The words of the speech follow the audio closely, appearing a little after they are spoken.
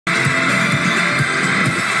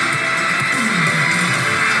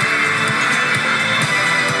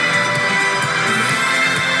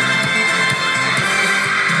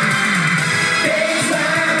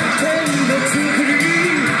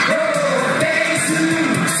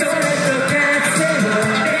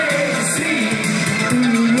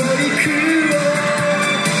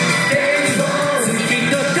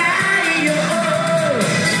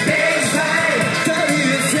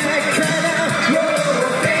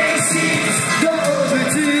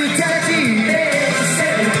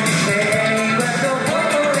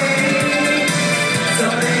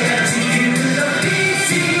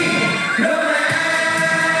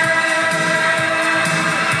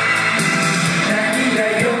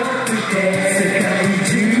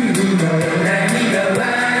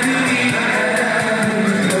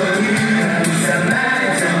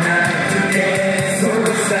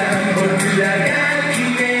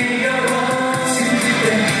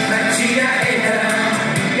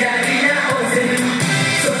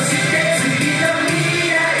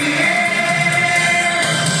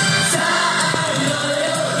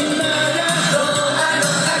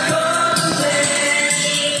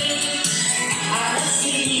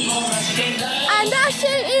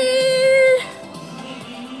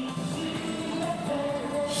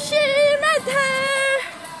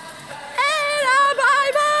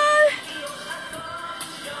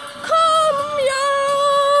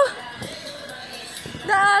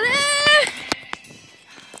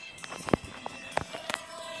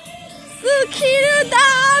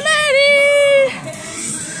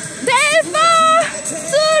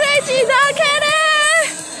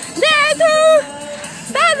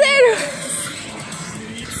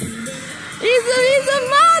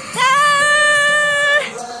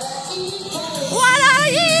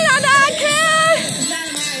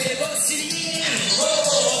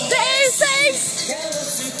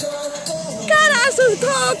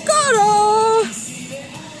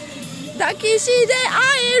抱きして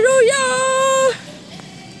会えるよ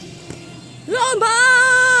ロマン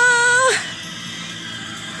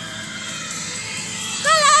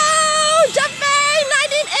Hello Japan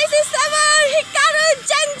 1987 Hikaru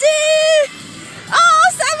Genji Oh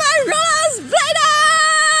 7 rollers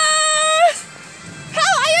bladers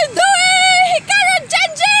How are you doing Hikaru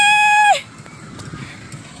Genji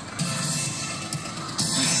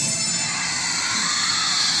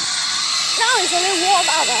Now it's only warm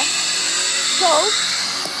up So,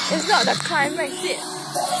 it's not the climax yet.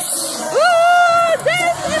 Ooh,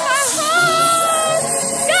 this is my heart!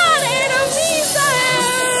 God, it a missile!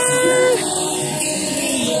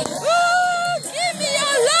 Ooh, give me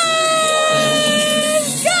your love!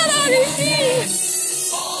 God, I need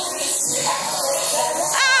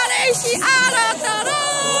Areshi aratara!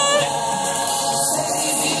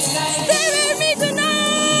 Stay with me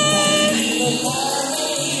tonight!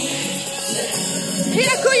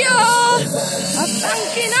 Hirakuyo!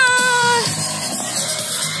 Thank you.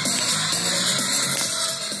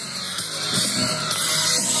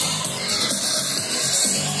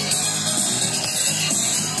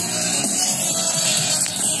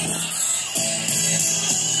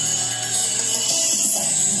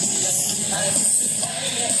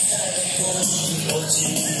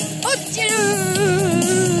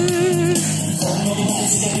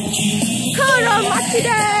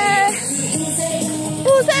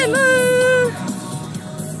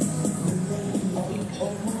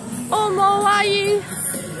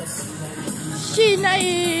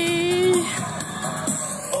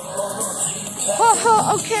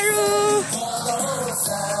 Hikaru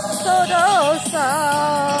Sodosa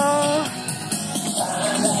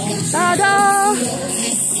Tada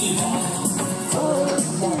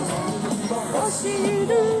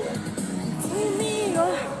Oshiru Kimi wa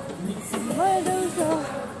Madosa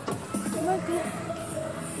Maki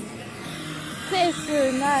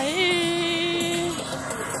Sesunai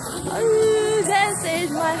Oh, this is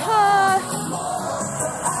my heart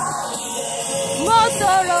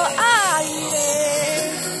Motoro Aire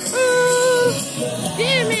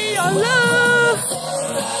Give me your love.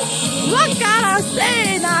 What can I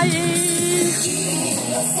say now?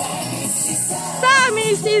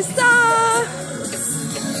 Sami sister,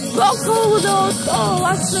 Boku no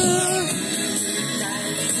Towasu.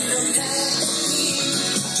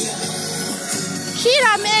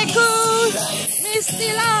 Hirameku, misty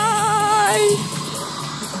light.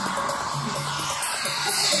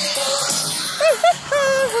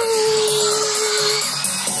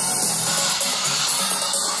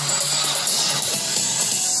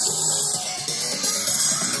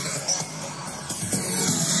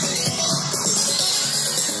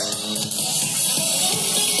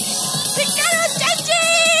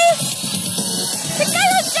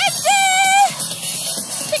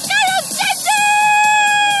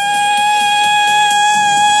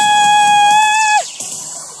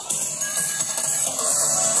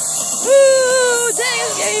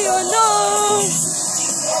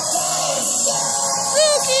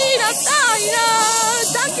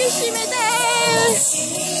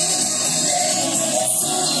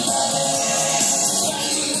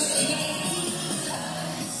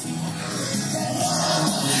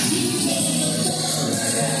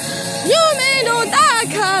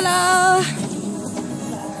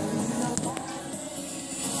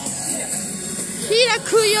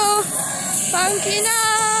 Hirakuyo, funky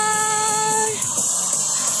night.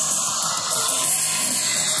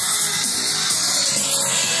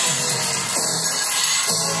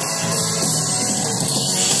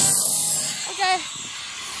 Okay,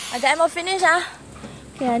 my demo finished.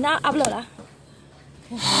 Okay, now upload.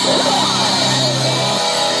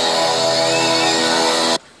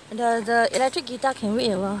 The electric guitar can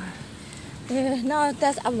wait a while. Okay, now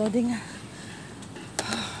that's uploading.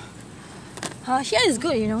 Here is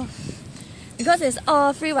good, you know, because it's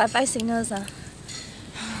all free Wi-Fi signals.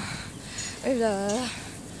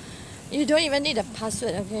 You don't even need a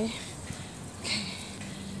password, okay?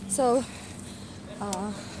 So,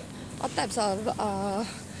 all types of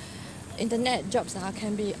internet jobs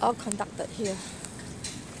can be all conducted here.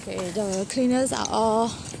 Okay, the cleaners are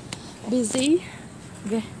all busy.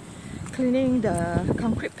 Okay, cleaning the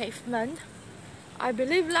concrete pavement. I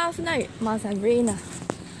believe last night must have rained.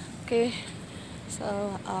 Okay.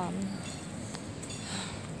 So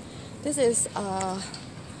this is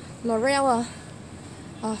L'Oreal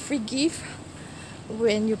free gift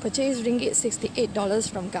when you purchase ringgit $68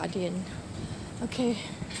 from Guardian. Okay,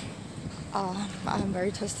 I'm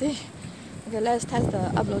very thirsty. Okay, let's test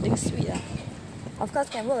the uploading speed. Of course,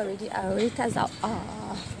 can work already. I already test out.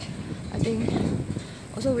 I think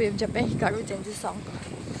also with Japan Hikaru Genji song.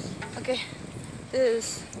 Okay,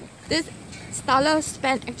 this stylus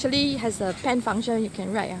pen actually has a pen function. You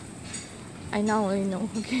can write. I now only know.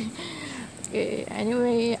 Okay. Okay.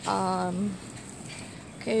 Anyway,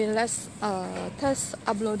 okay, let's test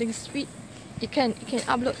uploading speed. You can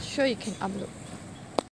upload. Sure, you can upload.